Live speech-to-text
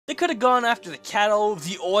They could have gone after the cattle,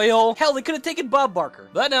 the oil, hell, they could have taken Bob Barker.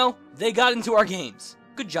 But no, they got into our games.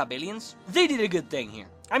 Good job, aliens. They did a good thing here.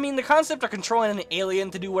 I mean, the concept of controlling an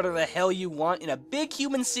alien to do whatever the hell you want in a big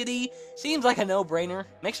human city seems like a no-brainer.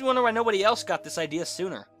 Makes me wonder why nobody else got this idea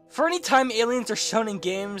sooner. For any time aliens are shown in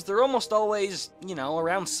games, they're almost always, you know,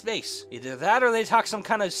 around space. Either that or they talk some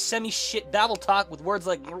kind of semi-shit babble talk with words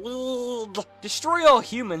like destroy all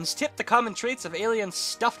humans, tip the common traits of alien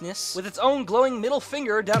stuffness with its own glowing middle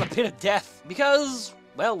finger down a pit of death. Because,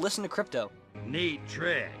 well, listen to Crypto. Neat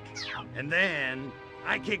trick. And then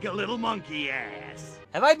I kick a little monkey ass.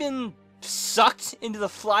 Have I been sucked into the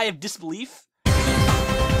fly of disbelief?